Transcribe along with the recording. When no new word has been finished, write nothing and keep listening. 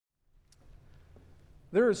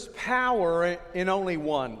There is power in only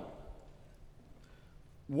one.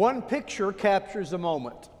 One picture captures a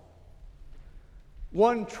moment.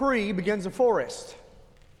 One tree begins a forest.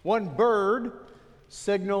 One bird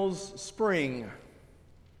signals spring.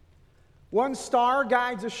 One star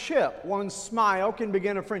guides a ship. One smile can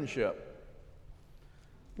begin a friendship.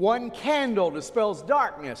 One candle dispels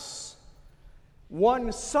darkness.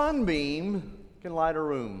 One sunbeam can light a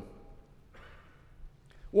room.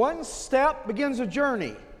 One step begins a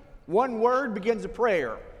journey. One word begins a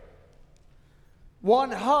prayer.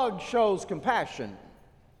 One hug shows compassion.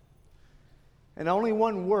 And only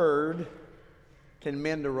one word can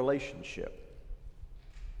mend a relationship.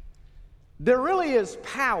 There really is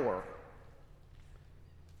power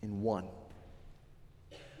in one.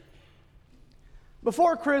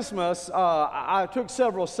 Before Christmas, I took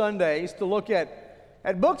several Sundays to look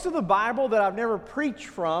at books of the Bible that I've never preached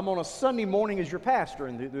from on a Sunday morning as your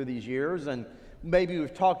pastor through these years. And maybe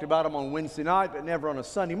we've talked about them on Wednesday night, but never on a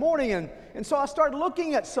Sunday morning. And so I started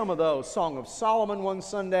looking at some of those. Song of Solomon one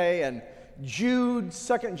Sunday, and Jude,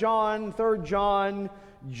 2 John, 3 John,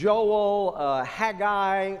 Joel,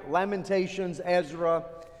 Haggai, Lamentations, Ezra.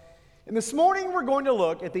 And this morning we're going to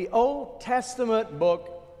look at the Old Testament book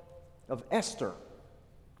of Esther.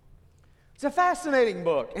 It's a fascinating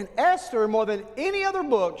book, and Esther, more than any other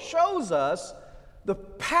book, shows us the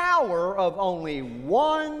power of only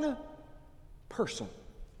one person.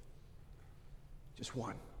 Just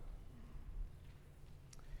one.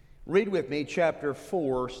 Read with me chapter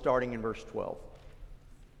 4, starting in verse 12.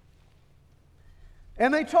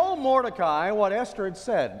 And they told Mordecai what Esther had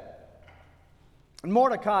said. And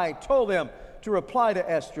Mordecai told them to reply to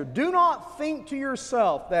Esther, "Do not think to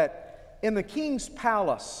yourself that in the king's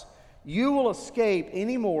palace you will escape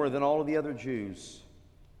any more than all of the other Jews.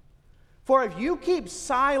 For if you keep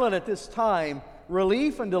silent at this time,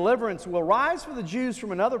 relief and deliverance will rise for the Jews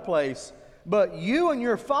from another place, but you and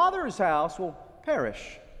your father's house will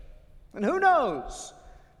perish. And who knows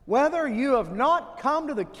whether you have not come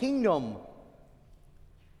to the kingdom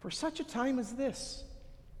for such a time as this?"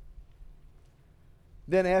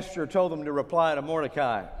 Then Esther told them to reply to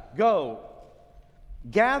Mordecai, "Go,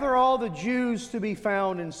 gather all the Jews to be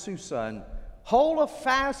found in Susa, and hold a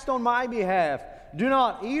fast on my behalf. Do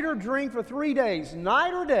not eat or drink for 3 days,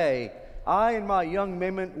 night or day. I and my young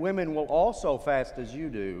women will also fast as you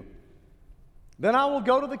do. Then I will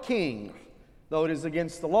go to the king, though it is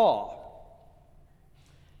against the law.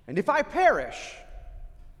 And if I perish,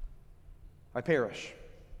 I perish."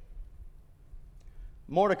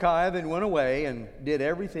 Mordecai then went away and did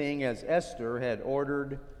everything as Esther had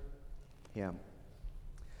ordered him.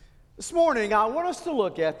 This morning, I want us to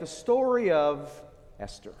look at the story of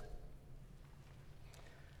Esther.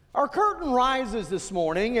 Our curtain rises this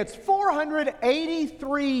morning. It's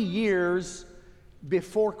 483 years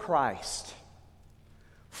before Christ.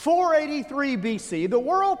 483 BC. The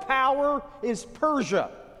world power is Persia.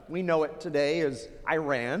 We know it today as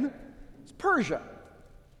Iran. It's Persia.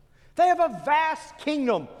 They have a vast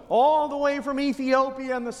kingdom all the way from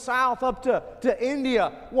Ethiopia in the south up to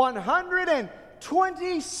India.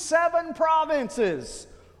 127 provinces,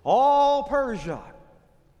 all Persia.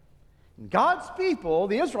 God's people,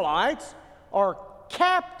 the Israelites, are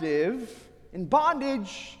captive in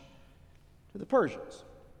bondage to the Persians.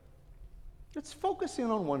 Let's focus in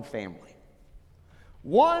on one family.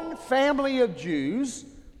 One family of Jews.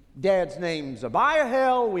 Dad's name's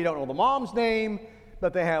Abihail. We don't know the mom's name,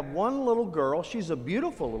 but they have one little girl. She's a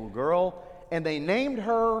beautiful little girl, and they named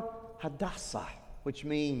her Hadassah, which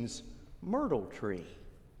means myrtle tree.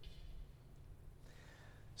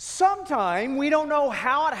 Sometime, we don't know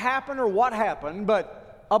how it happened or what happened,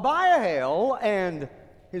 but Abihail and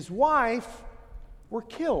his wife were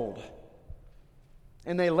killed.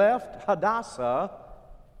 And they left Hadassah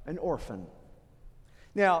an orphan.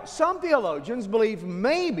 Now, some theologians believe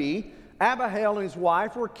maybe Abihail and his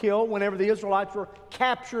wife were killed whenever the Israelites were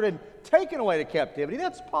captured and taken away to captivity.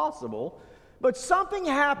 That's possible. But something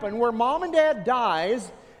happened where mom and dad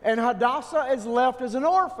dies, and Hadassah is left as an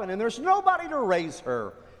orphan, and there's nobody to raise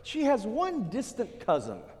her. She has one distant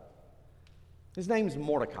cousin. His name's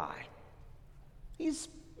Mordecai. He's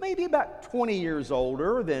maybe about 20 years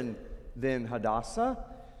older than Hadassah.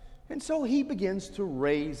 And so he begins to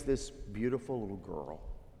raise this beautiful little girl.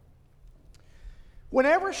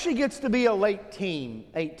 Whenever she gets to be a late teen,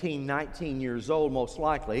 18, 19 years old most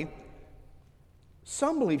likely,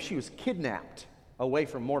 some believe she was kidnapped away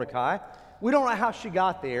from Mordecai. We don't know how she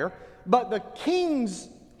got there, but the king's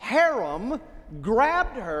harem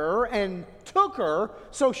grabbed her and took her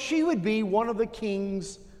so she would be one of the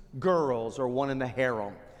king's girls, or one in the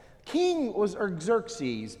harem. King was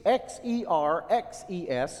Xerxes,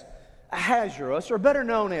 Xerxes, Ahasuerus, or better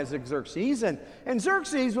known as Xerxes. And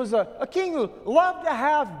Xerxes was a king who loved to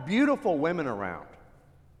have beautiful women around.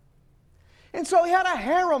 And so he had a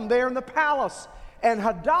harem there in the palace. And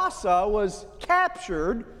Hadassah was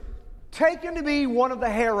captured, taken to be one of the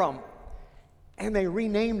harem. And they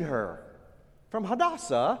renamed her from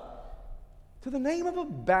Hadassah to the name of a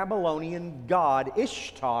Babylonian god,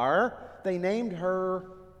 Ishtar. They named her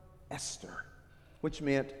Esther, which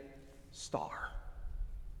meant star.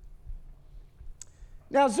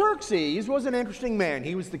 Now, Xerxes was an interesting man.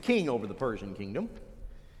 He was the king over the Persian kingdom.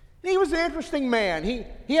 He was an interesting man.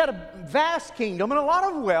 He had a vast kingdom and a lot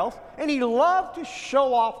of wealth, and he loved to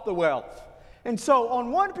show off the wealth. And so,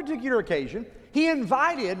 on one particular occasion, he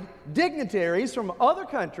invited dignitaries from other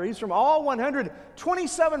countries, from all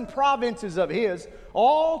 127 provinces of his,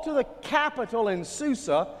 all to the capital in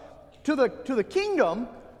Susa, to the kingdom,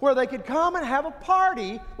 where they could come and have a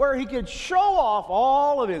party where he could show off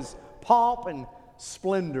all of his pomp and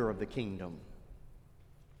splendor of the kingdom.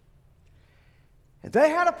 And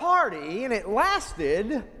they had a party, and it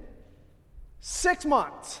lasted 6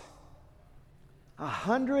 months.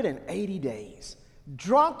 180 days.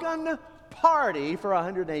 Drunken party for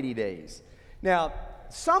 180 days. Now,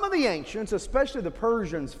 some of the ancients, especially the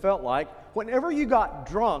Persians, felt like whenever you got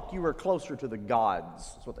drunk, you were closer to the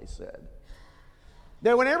gods. That's what they said.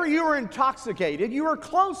 That whenever you were intoxicated, you were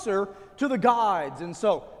closer to the gods. And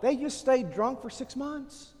so they just stayed drunk for 6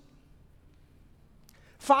 months.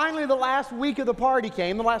 Finally, the last week of the party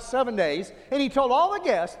came, the last 7 days, and he told all the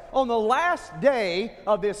guests, on the last day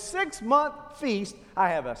of this 6-month feast, I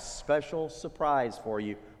have a special surprise for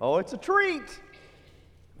you. Oh, it's a treat.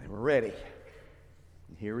 They were ready.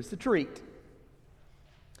 And here was the treat.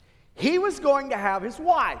 He was going to have his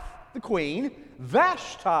wife, the queen,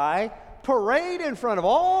 Vashti, parade in front of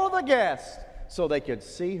all the guests so they could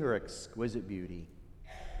see her exquisite beauty.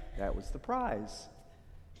 That was the prize.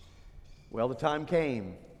 Well, the time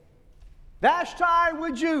came. Vashti,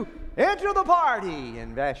 would you enter the party?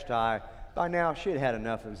 And Vashti, by now, she had had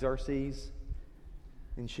enough of Xerxes,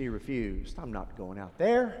 and she refused. I'm not going out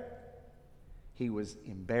there. He was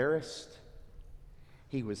embarrassed.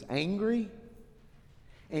 He was angry.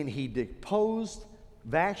 And he deposed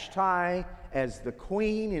Vashti as the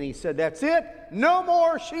queen, and he said, that's it. No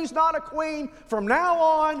more. She's not a queen. From now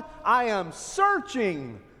on, I am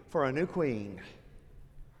searching for a new queen.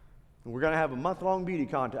 And we're going to have a month-long beauty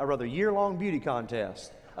contest, or rather, year-long beauty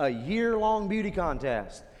contest. A year-long beauty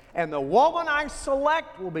contest. And the woman I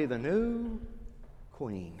select will be the new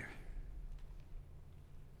queen.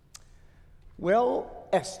 Well,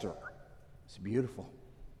 Esther is beautiful.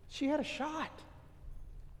 She had a shot.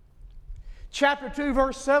 Chapter 2,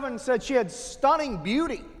 verse 7 said she had stunning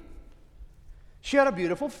beauty. She had a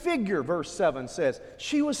beautiful figure, verse 7 says.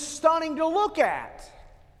 She was stunning to look at.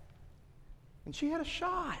 And she had a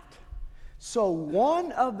shot. So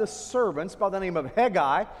one of the servants by the name of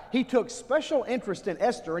Haggai, he took special interest in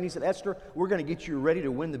Esther, and he said, Esther, we're going to get you ready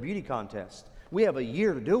to win the beauty contest. We have a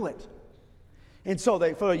year to do it. And so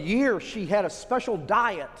for a year, she had a special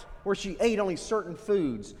diet where she ate only certain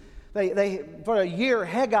foods. For a year,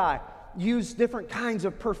 Haggai used different kinds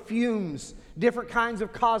of perfumes, different kinds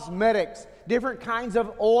of cosmetics, different kinds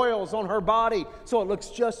of oils on her body, so it looks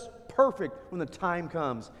just perfect when the time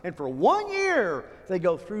comes. And for 1 year, they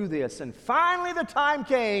go through this. And finally the time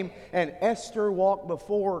came, and Esther walked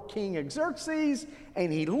before King Xerxes,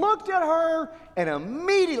 and he looked at her and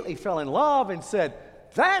immediately fell in love and said,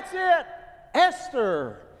 that's it,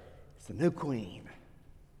 Esther is the new queen.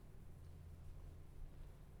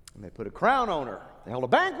 And they put a crown on her. They held a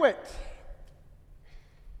banquet.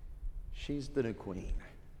 She's the new queen.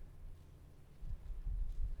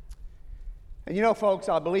 And you know, folks,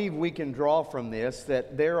 I believe we can draw from this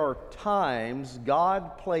that there are times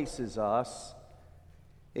God places us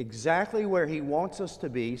exactly where He wants us to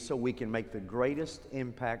be so we can make the greatest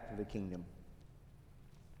impact to the kingdom.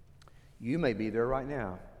 You may be there right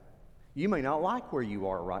now. You may not like where you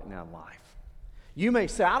are right now in life. You may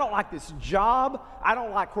say, I don't like this job. I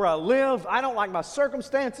don't like where I live. I don't like my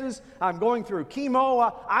circumstances. I'm going through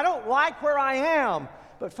chemo. I don't like where I am.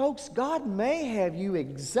 But folks, God may have you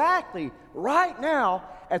exactly right now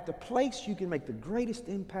at the place you can make the greatest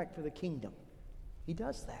impact for the kingdom. He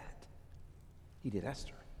does that. He did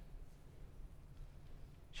Esther.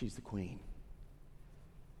 She's the queen.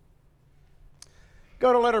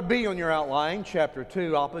 Go to letter B on your outline, chapter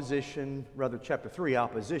 3, opposition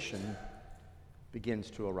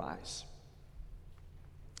begins to arise.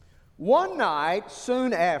 One night,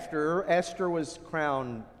 soon after Esther was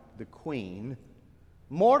crowned the queen,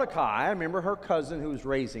 Mordecai, remember her cousin who was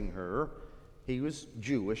raising her, he was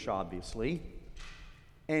Jewish, obviously,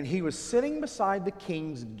 and he was sitting beside the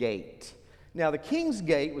king's gate. Now, the king's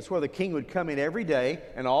gate was where the king would come in every day,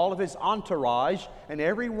 and all of his entourage, and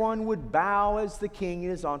everyone would bow as the king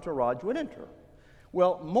and his entourage would enter.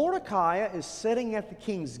 Well, Mordecai is sitting at the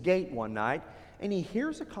king's gate one night, and he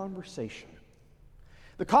hears a conversation.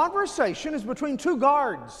 The conversation is between two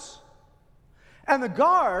guards, and the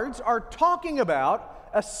guards are talking about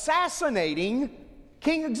assassinating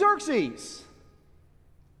King Xerxes.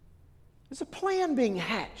 There's a plan being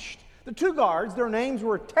hatched. The two guards, their names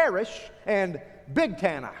were Teresh and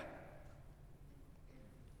Bigtana.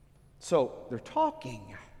 So they're talking,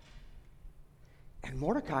 and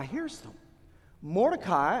Mordecai hears them.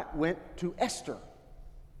 Mordecai went to Esther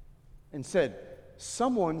and said,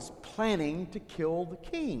 someone's planning to kill the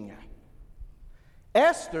king.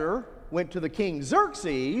 Esther went to the king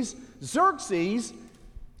Xerxes. Xerxes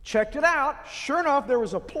checked it out. Sure enough, there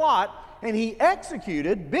was a plot, and he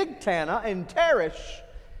executed Bigtana and Teresh,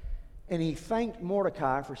 and he thanked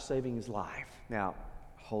Mordecai for saving his life. Now,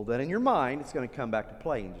 hold that in your mind. It's going to come back to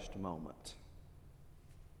play in just a moment.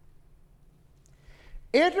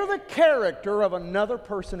 Enter the character of another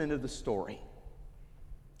person into the story.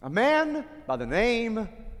 A man by the name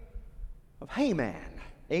of Haman.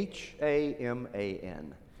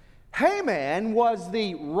 Haman. Haman was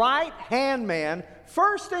the right-hand man,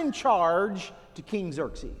 first in charge to King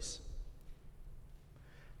Xerxes.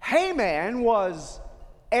 Haman was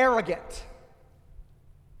arrogant,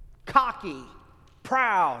 cocky,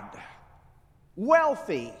 proud,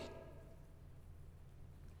 wealthy,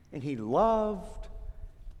 and he loved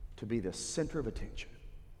to be the center of attention.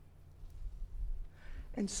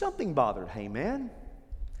 And something bothered Haman.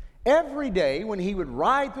 Every day when he would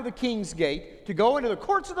ride through the king's gate to go into the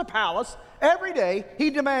courts of the palace, every day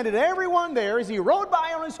he demanded everyone there as he rode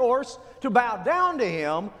by on his horse to bow down to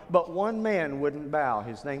him, but one man wouldn't bow.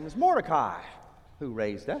 His name was Mordecai, who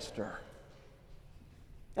raised Esther.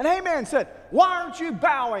 And Haman said, "Why aren't you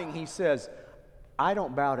bowing?" He says, "I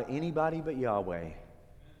don't bow to anybody but Yahweh."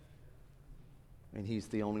 And he's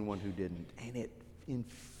the only one who didn't. And it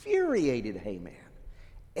infuriated Haman.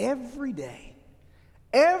 Every day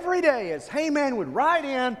as Haman would ride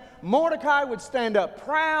in, Mordecai would stand up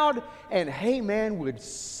proud, and Haman would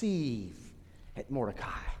seethe at Mordecai.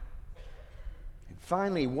 And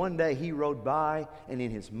finally, one day he rode by, and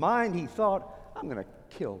in his mind he thought, I'm going to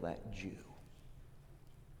kill that Jew.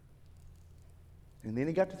 And then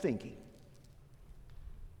he got to thinking,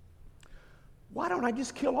 why don't I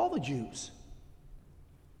just kill all the Jews?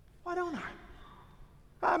 Why don't I?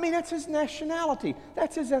 I mean, that's his nationality.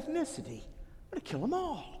 That's his ethnicity. I'm going to kill them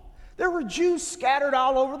all. There were Jews scattered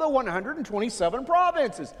all over the 127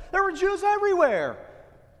 provinces. There were Jews everywhere.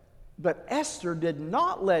 But Esther did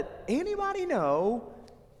not let anybody know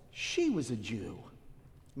she was a Jew.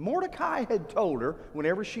 Mordecai had told her,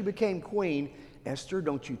 whenever she became queen, Esther,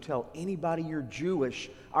 don't you tell anybody you're Jewish.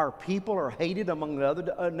 Our people are hated among the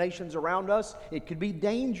other nations around us. It could be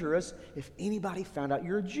dangerous if anybody found out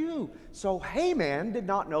you're a Jew. So Haman did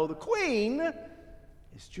not know the queen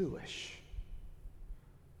is Jewish.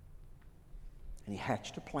 And he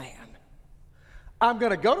hatched a plan. I'm going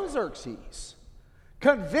to go to Xerxes,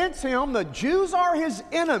 convince him the Jews are his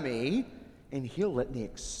enemy, and he'll let me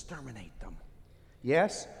exterminate them.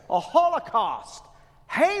 Yes, a Holocaust.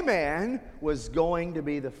 Haman was going to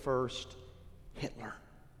be the first Hitler.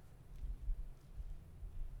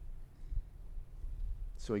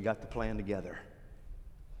 So he got the plan together.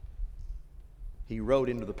 He rode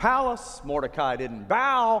into the palace. Mordecai didn't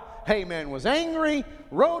bow. Haman was angry,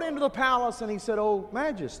 rode into the palace, and he said, "Oh,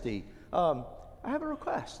 Majesty, I have a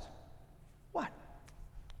request." "What?"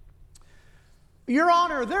 "Your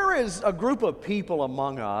Honor, there is a group of people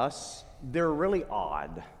among us. They're really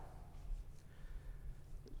odd.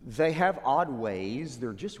 They have odd ways.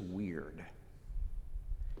 They're just weird.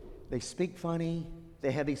 They speak funny.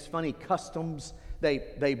 They have these funny customs.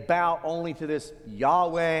 They bow only to this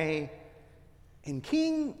Yahweh. And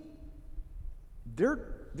King,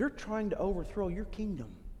 they're trying to overthrow your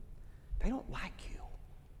kingdom. They don't like you.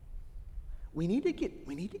 We need to get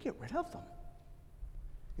rid of them."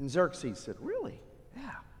 And Xerxes said, "Really?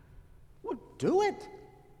 Yeah. Well, do it."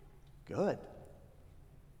 Good.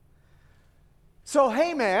 So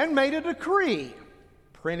Haman made a decree,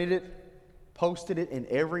 printed it, posted it in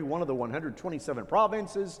every one of the 127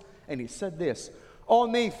 provinces, and he said this: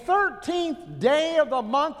 on the 13th day of the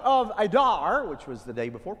month of Adar, which was the day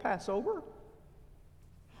before Passover,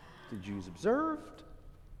 the Jews observed,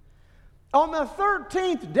 on the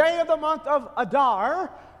 13th day of the month of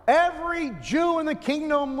Adar, every Jew in the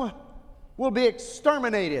kingdom will be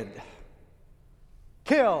exterminated.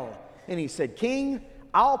 Kill. And he said, King,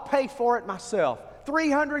 I'll pay for it myself.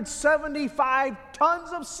 375 tons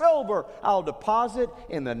of silver I'll deposit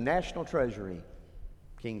in the national treasury.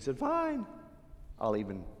 King said, fine. I'll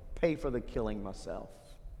even pay for the killing myself.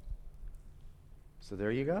 So there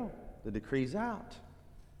you go. The decree's out.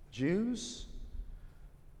 Jews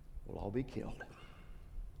will all be killed.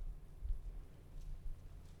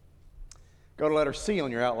 Go to letter C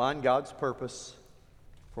on your outline, God's purpose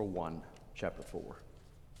for 1, chapter 4.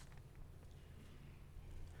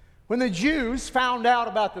 When the Jews found out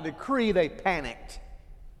about the decree, they panicked.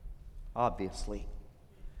 Obviously.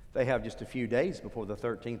 They have just a few days before the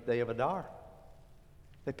 13th day of Adar.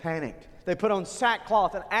 They panicked. They put on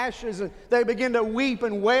sackcloth and ashes, and they began to weep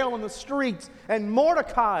and wail in the streets. And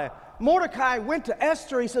Mordecai went to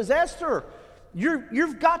Esther. He says, Esther,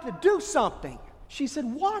 you've got to do something. She said,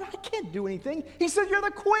 what? I can't do anything. He said, you're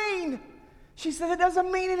the queen. She said, it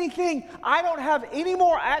doesn't mean anything. I don't have any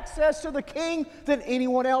more access to the king than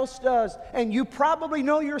anyone else does. And you probably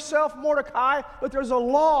know yourself, Mordecai, but there's a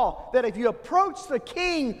law that if you approach the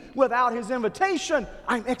king without his invitation,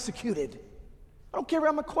 I'm executed. I don't care if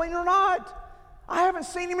I'm a queen or not. I haven't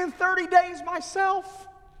seen him in 30 days myself.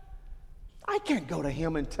 I can't go to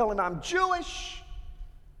him and tell him I'm Jewish.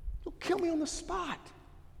 He'll kill me on the spot.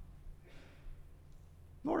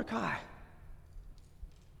 Mordecai,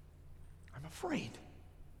 I'm afraid.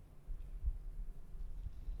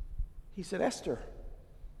 He said, Esther,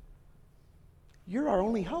 you're our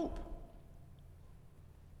only hope.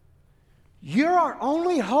 You're our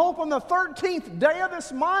only hope on the 13th day of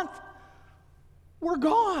this month. We're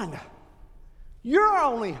gone. You're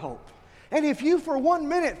our only hope. And if you for 1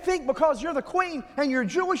 minute think because you're the queen and you're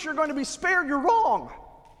Jewish, you're going to be spared, you're wrong.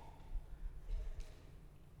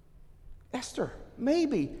 Esther,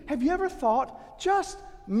 maybe, have you ever thought, just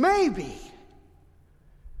maybe,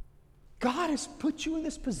 God has put you in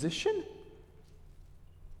this position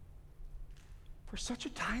for such a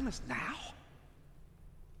time as now?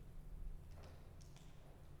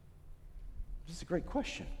 This is a great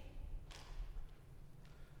question.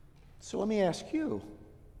 So let me ask you,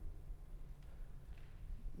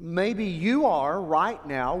 maybe you are right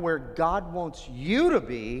now where God wants you to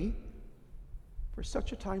be for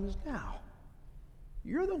such a time as now.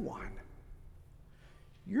 You're the one.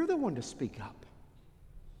 You're the one to speak up.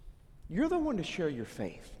 You're the one to share your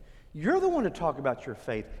faith. You're the one to talk about your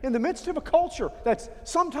faith. In the midst of a culture that's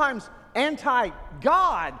sometimes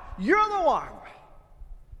anti-God, you're the one.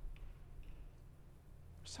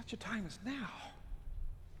 For such a time as now.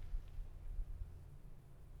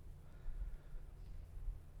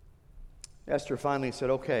 Esther finally said,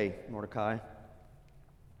 okay, Mordecai,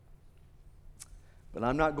 but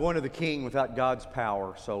I'm not going to the king without God's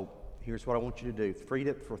power, so here's what I want you to do.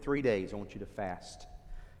 For 3 days, I want you to fast.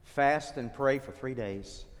 Fast and pray for 3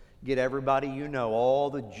 days. Get everybody you know, all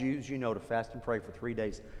the Jews you know, to fast and pray for 3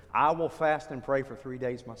 days. I will fast and pray for 3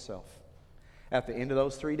 days myself. At the end of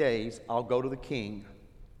those 3 days, I'll go to the king.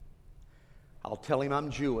 I'll tell him I'm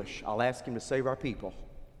Jewish. I'll ask him to save our people.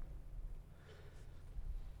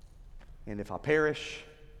 And if I perish,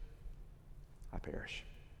 I perish.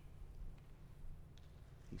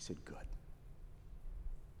 He said, good.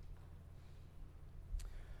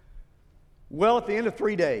 Well, at the end of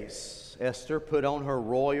 3 days, Esther put on her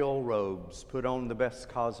royal robes, put on the best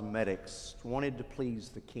cosmetics, wanted to please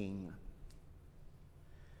the king.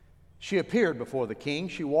 She appeared before the king.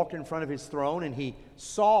 She walked in front of his throne, and he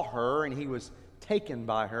saw her, and he was taken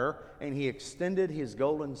by her, and he extended his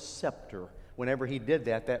golden scepter. Whenever he did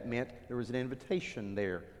that, that meant there was an invitation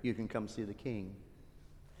there. You can come see the king.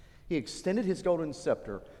 He extended his golden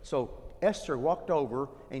scepter. So Esther walked over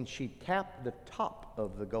and she tapped the top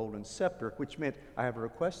of the golden scepter, which meant, I have a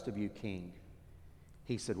request of you, king.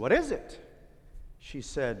 He said, what is it? She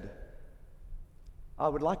said, I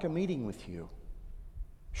would like a meeting with you.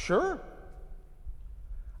 Sure.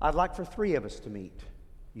 I'd like for 3 of us to meet.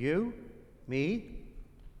 You, me,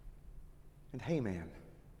 and Haman.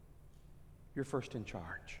 You're first in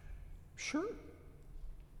charge. Sure.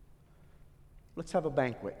 Let's have a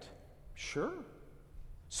banquet. Sure.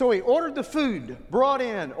 So he ordered the food brought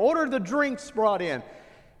in, ordered the drinks brought in.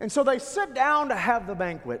 And so they sit down to have the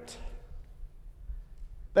banquet.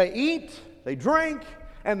 They eat, they drink,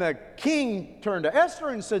 and the king turned to Esther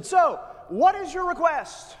and said, so, what is your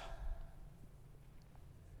request?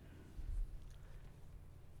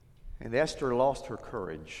 And Esther lost her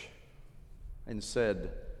courage and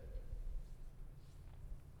said,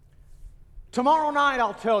 tomorrow night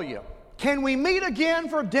I'll tell you. Can we meet again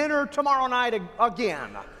for dinner tomorrow night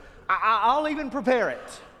again? I'll even prepare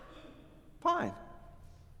it. Fine.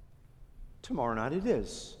 Tomorrow night it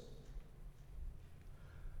is.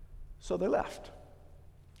 So they left.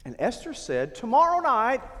 And Esther said, tomorrow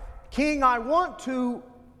night, King, I want to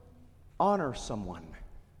honor someone.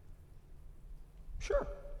 Sure.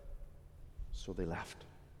 So they left.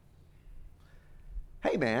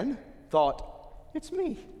 Haman thought, it's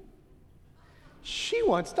me. She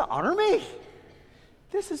wants to honor me.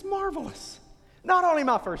 This is marvelous. Not only am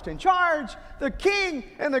I first in charge, the king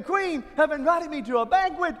and the queen have invited me to a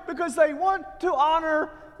banquet because they want to honor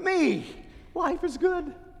me. Life is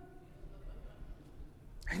good.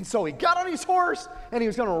 And so he got on his horse and he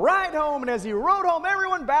was going to ride home. And as he rode home,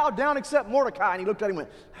 everyone bowed down except Mordecai. And he looked at him and went,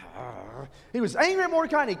 "Arr." He was angry at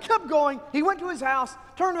Mordecai and he kept going. He went to his house,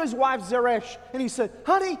 turned to his wife Zeresh, and he said,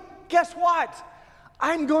 honey, guess what?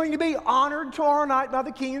 I'm going to be honored tomorrow night by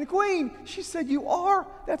the king and the queen. She said, you are?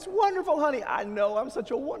 That's wonderful, honey. I know, I'm such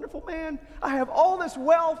a wonderful man. I have all this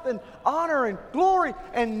wealth and honor and glory,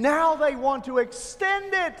 and now they want to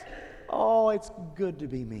extend it. Oh, it's good to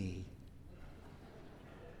be me.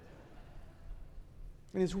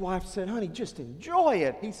 And his wife said, honey, just enjoy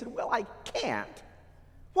it. He said, well, I can't.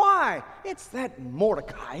 Why? It's that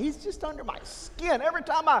Mordecai. He's just under my skin. Every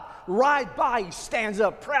time I ride by, he stands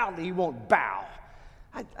up proudly. He won't bow.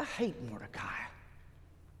 I hate Mordecai.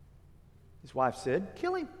 His wife said,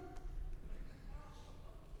 kill him.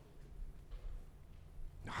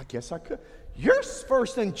 I guess I could. You're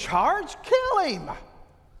first in charge. Kill him.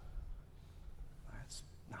 That's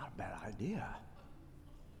not a bad idea.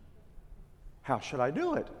 How should I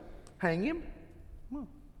do it? Hang him? Well,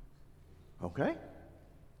 okay.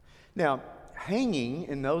 Now, hanging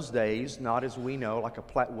in those days, not as we know, like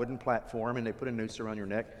a wooden platform, and they put a noose around your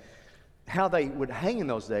neck. How they would hang in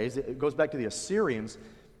those days, it goes back to the Assyrians,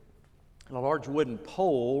 on a large wooden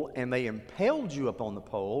pole, and they impaled you up on the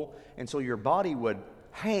pole, and so your body would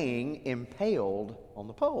hang impaled on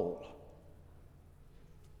the pole.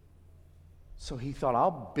 So he thought,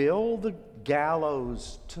 I'll build the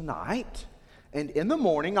gallows tonight, and in the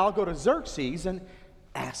morning I'll go to Xerxes and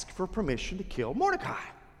ask for permission to kill Mordecai.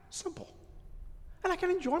 Simple. And I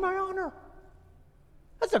can enjoy my honor.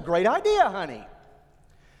 That's a great idea, honey.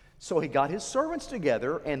 So he got his servants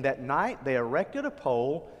together, and that night they erected a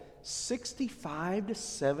pole 65 to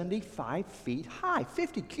 75 feet high.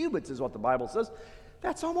 50 cubits is what the Bible says.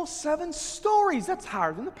 That's almost 7 stories. That's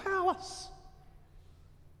higher than the palace.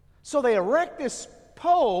 So they erect this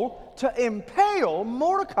pole to impale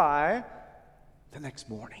Mordecai the next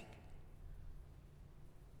morning.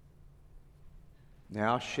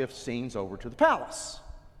 Now shift scenes over to the palace.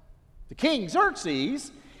 The king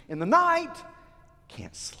Xerxes, in the night,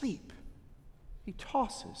 can't sleep. He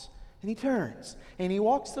tosses and he turns and he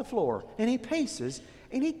walks the floor and he paces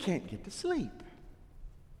and he can't get to sleep.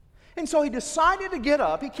 And so he decided to get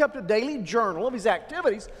up. He kept a daily journal of his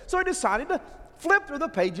activities, so he decided to flip through the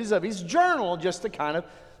pages of his journal just to kind of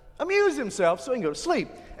amuse himself so he can go to sleep.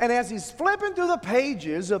 And as he's flipping through the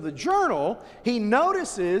pages of the journal, he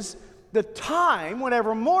notices the time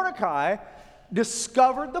whenever Mordecai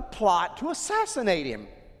discovered the plot to assassinate him.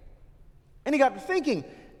 And he got to thinking,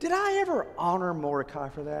 did I ever honor Mordecai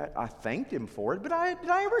for that? I thanked him for it, but did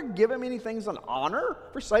I ever give him anything as an honor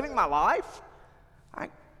for saving my life?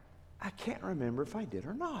 I can't remember if I did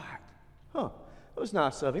or not. It was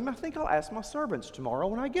nice of him. I think I'll ask my servants tomorrow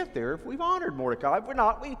when I get there if we've honored Mordecai. If we're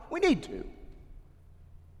not, we need to.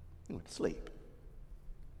 He went to sleep.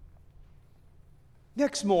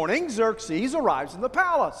 Next morning, Xerxes arrives in the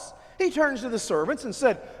palace. He turns to the servants and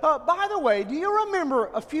said, by the way, do you remember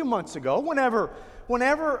a few months ago whenever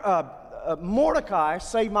Mordecai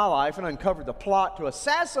saved my life and uncovered the plot to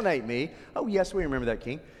assassinate me? Oh, yes, we remember that,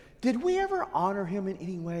 king. Did we ever honor him in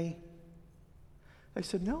any way? They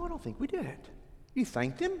said, no, I don't think we did. You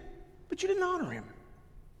thanked him, but you didn't honor him.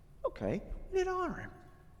 Okay, we didn't honor him.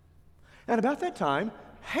 And about that time,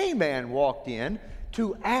 Haman walked in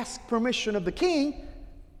to ask permission of the king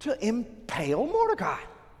to impale Mordecai.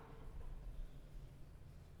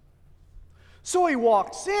 So he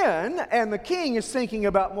walks in, and the king is thinking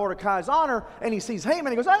about Mordecai's honor, and he sees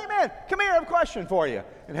Haman. He goes, Haman, come here, I have a question for you.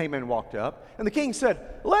 And Haman walked up, and the king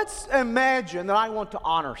said, let's imagine that I want to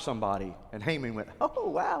honor somebody. And Haman went, oh,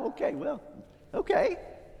 wow, okay, well, okay.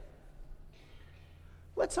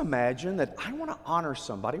 Let's imagine that I want to honor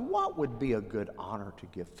somebody. What would be a good honor to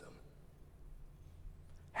give them?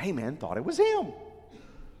 Haman thought it was him.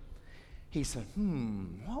 He said,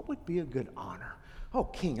 what would be a good honor? Oh,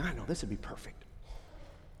 king, I know this would be perfect.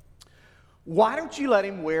 Why don't you let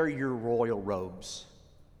him wear your royal robes?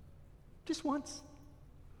 Just once.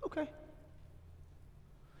 Okay.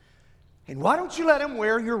 And why don't you let him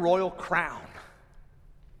wear your royal crown?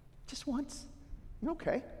 Just once.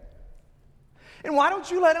 Okay. And why don't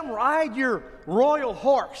you let him ride your royal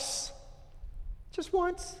horse? Just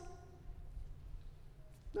once.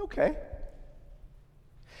 Okay.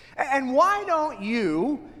 And why don't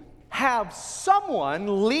you have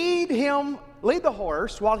someone lead the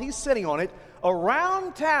horse while he's sitting on it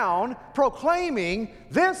around town proclaiming,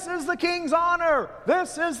 this is the king's honor,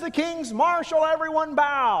 this is the king's marshal, everyone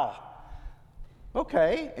bow.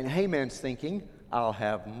 Okay, and Haman's thinking, I'll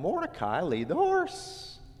have Mordecai lead the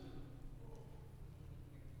horse.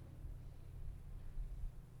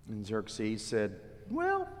 And Xerxes said,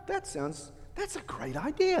 well, that's a great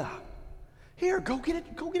idea. Here, go get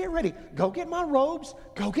it ready. Go get my robes,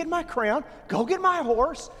 go get my crown, go get my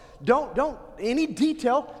horse. Don't any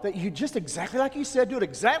detail that you just exactly like you said, do it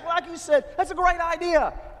exactly like you said. That's a great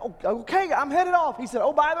idea. Okay, I'm headed off. He said,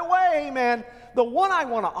 oh, by the way, man, the one I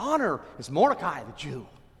want to honor is Mordecai the Jew.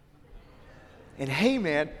 And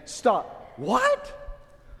Haman stopped. What?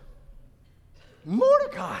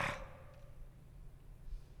 Mordecai?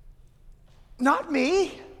 Not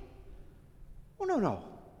me. Oh, no.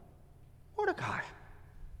 Mordecai.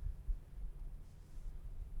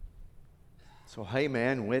 So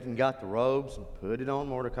Haman went and got the robes and put it on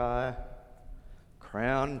Mordecai.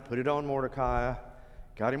 Crown, put it on Mordecai.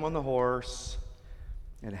 Got him on the horse.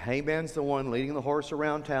 And Haman's the one leading the horse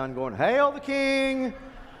around town going, hail the king.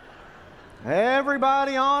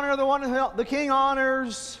 Everybody honor the one the king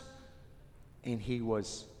honors. And he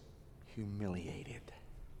was humiliated.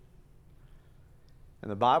 And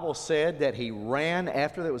the Bible said that he ran,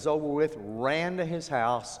 after it was over with, ran to his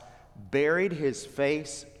house, buried his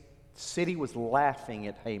face. The city was laughing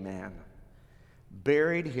at Haman.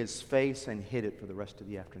 Buried his face and hid it for the rest of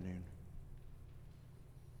the afternoon.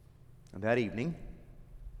 And that evening,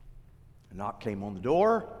 a knock came on the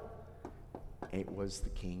door. It was the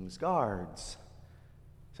king's guards.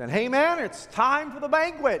 Said, Haman, it's time for the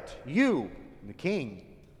banquet. You and the king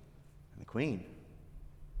and the queen.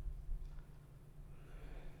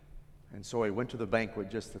 And so he went to the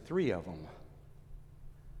banquet, just the three of them.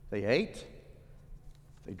 They ate,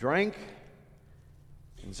 they drank,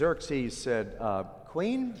 and Xerxes said,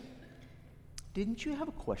 Queen, didn't you have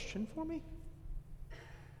a question for me?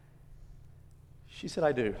 She said,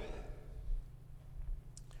 I do.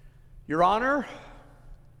 Your Honor,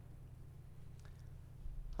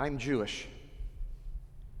 I'm Jewish.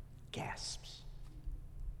 Gasps.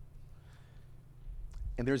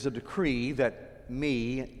 And there's a decree that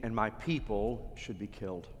me and my people should be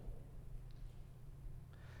killed.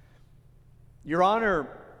 Your Honor,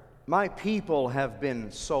 my people have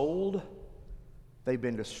been sold, they've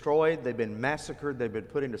been destroyed, they've been massacred, they've been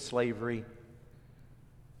put into slavery.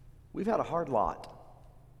 We've had a hard lot.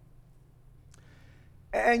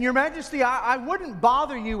 And Your Majesty, I wouldn't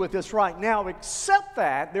bother you with this right now, except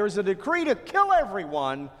that there's a decree to kill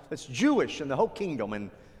everyone that's Jewish in the whole kingdom,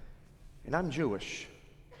 and I'm Jewish.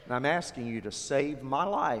 And I'm asking you to save my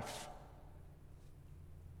life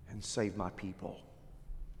and save my people.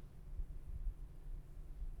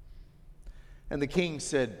 And the king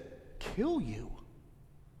said, kill you?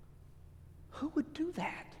 Who would do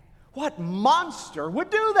that? What monster would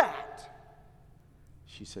do that?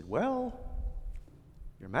 She said, well,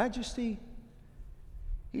 Your Majesty,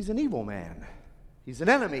 he's an evil man. He's an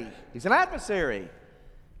enemy. He's an adversary.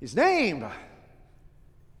 His name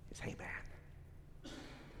is Haman.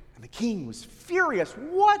 And the king was furious.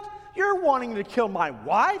 What? You're wanting to kill my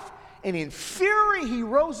wife? And in fury, he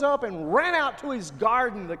rose up and ran out to his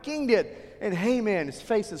garden. The king did. And Haman, his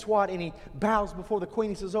face is white, and he bows before the queen.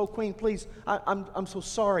 He says, oh, queen, please, I'm so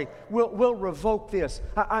sorry. We'll revoke this.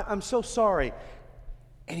 I'm so sorry.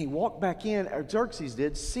 And he walked back in, or Xerxes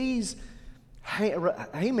did, sees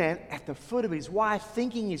Haman at the foot of his wife,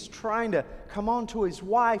 thinking he's trying to come on to his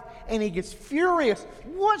wife, and he gets furious.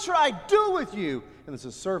 What should I do with you? And there's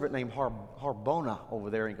a servant named Harbona over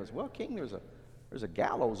there, and he goes, well, king, there's a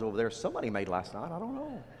gallows over there somebody made last night. I don't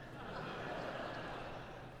know.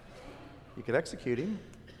 You could execute him.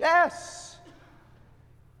 Yes.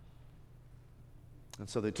 And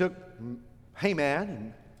so they took Haman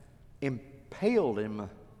and impaled him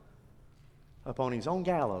upon his own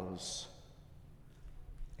gallows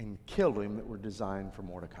and killed him that were designed for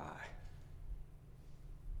Mordecai.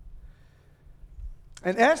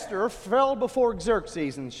 And Esther fell before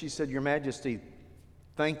Xerxes, and she said, Your Majesty,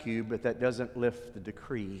 thank you, but that doesn't lift the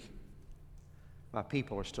decree. My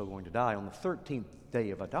people are still going to die on the 13th day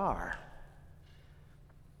of Adar.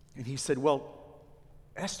 And he said, well,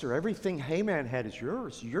 Esther, everything Haman had is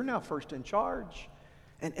yours. You're now first in charge.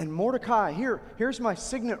 And Mordecai, here's my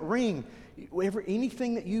signet ring.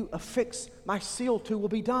 Anything that you affix my seal to will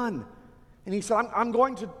be done. And he said, I'm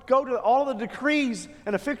going to go to all the decrees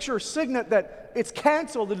and affix your signet that it's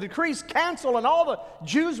canceled. The decree's canceled and all the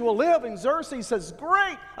Jews will live. And Xerxes says,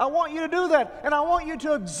 great, I want you to do that. And I want you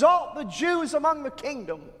to exalt the Jews among the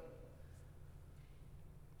kingdom.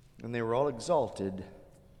 And they were all exalted.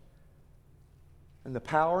 And the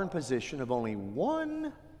power and position of only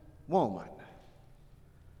one woman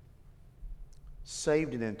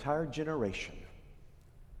saved an entire generation.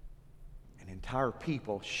 Entire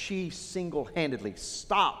people. She single-handedly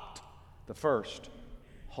stopped the first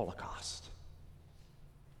Holocaust.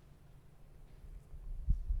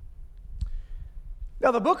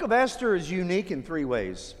 Now, the book of Esther is unique in three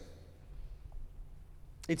ways.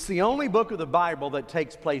 It's the only book of the Bible that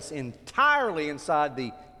takes place entirely inside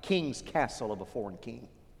the king's castle of a foreign king.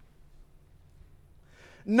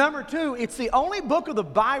 Number two, it's the only book of the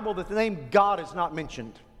Bible that the name God is not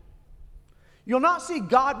mentioned. You'll not see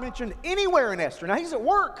God mentioned anywhere in Esther. Now, he's at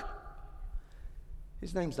work.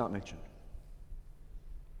 His name's not mentioned.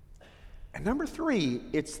 And number three,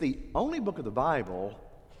 it's the only book of the Bible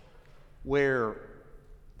where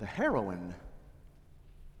the heroine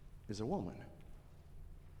is a woman.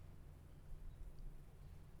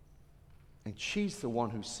 And she's the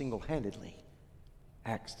one who single-handedly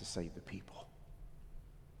acts to save the people.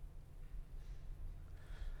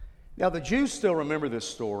 Now, the Jews still remember this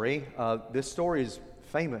story. This story is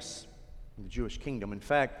famous in the Jewish kingdom. In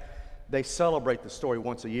fact, they celebrate the story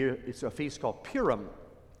once a year. It's a feast called Purim,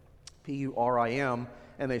 P-U-R-I-M,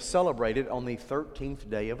 and they celebrate it on the 13th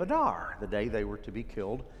day of Adar, the day they were to be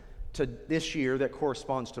killed. To this year, that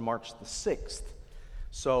corresponds to March the 6th.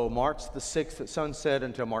 So March the 6th at sunset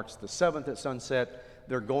until March the 7th at sunset,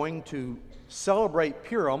 they're going to celebrate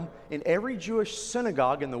Purim. In every Jewish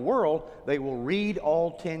synagogue in the world, they will read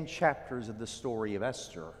all 10 chapters of the story of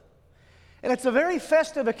Esther. And it's a very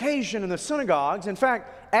festive occasion in the synagogues. In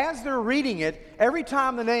fact, as they're reading it, every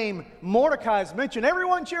time the name Mordecai is mentioned,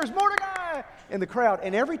 everyone cheers, Mordecai, in the crowd.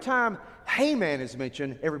 And every time Haman is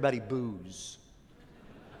mentioned, everybody boos.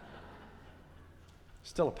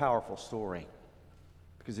 Still a powerful story,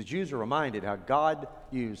 because the Jews are reminded how God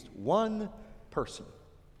used one person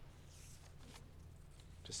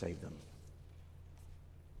to save them.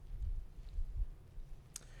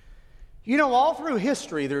 You know, all through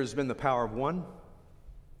history there's been the power of one.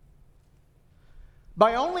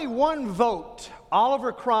 By only one vote,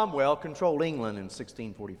 Oliver Cromwell controlled England in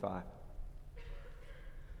 1645.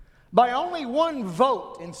 By only one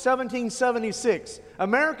vote in 1776,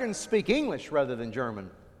 Americans speak English rather than German.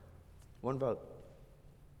 One vote.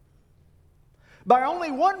 By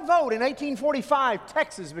only one vote in 1845,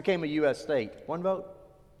 Texas became a U.S. state. One vote.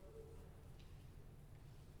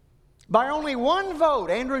 By only one vote,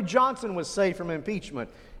 Andrew Johnson was saved from impeachment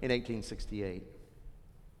in 1868.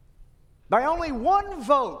 By only one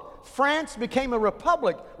vote, France became a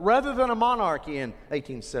republic rather than a monarchy in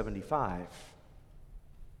 1875.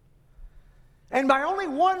 And by only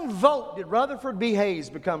one vote did Rutherford B. Hayes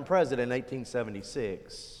become president in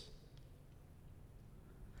 1876.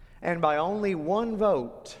 And by only one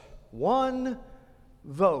vote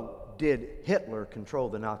did Hitler control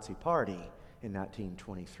the Nazi Party in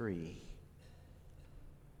 1923.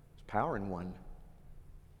 There's power in one.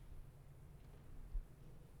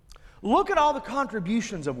 Look at all the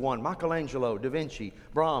contributions of one. Michelangelo, Da Vinci,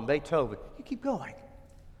 Brahms, Beethoven. You keep going.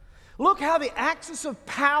 Look how the axis of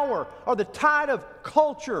power or the tide of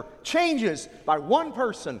culture changes by one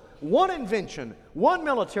person, one invention, one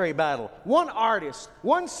military battle, one artist,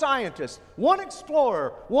 one scientist, one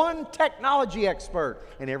explorer, one technology expert,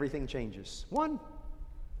 and everything changes. One.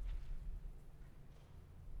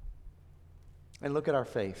 And look at our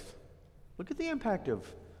faith. Look at the impact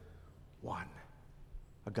of one.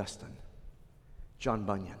 Augustine, John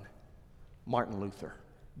Bunyan, Martin Luther,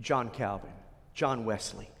 John Calvin, John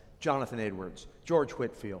Wesley, Jonathan Edwards, George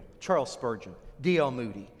Whitefield, Charles Spurgeon, D.L.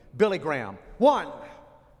 Moody, Billy Graham. One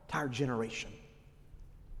entire generation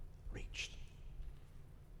reached.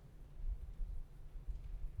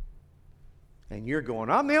 And you're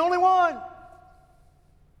going, I'm the only one.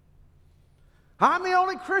 I'm the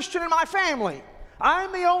only Christian in my family.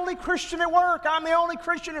 I'm the only Christian at work. I'm the only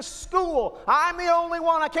Christian at school. I'm the only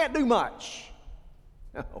one. I can't do much.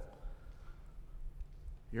 No.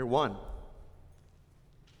 You're one.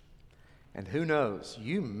 And who knows,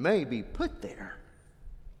 you may be put there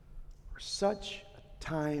for such a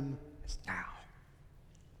time as now.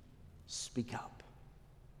 Speak up.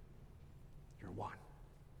 You're one.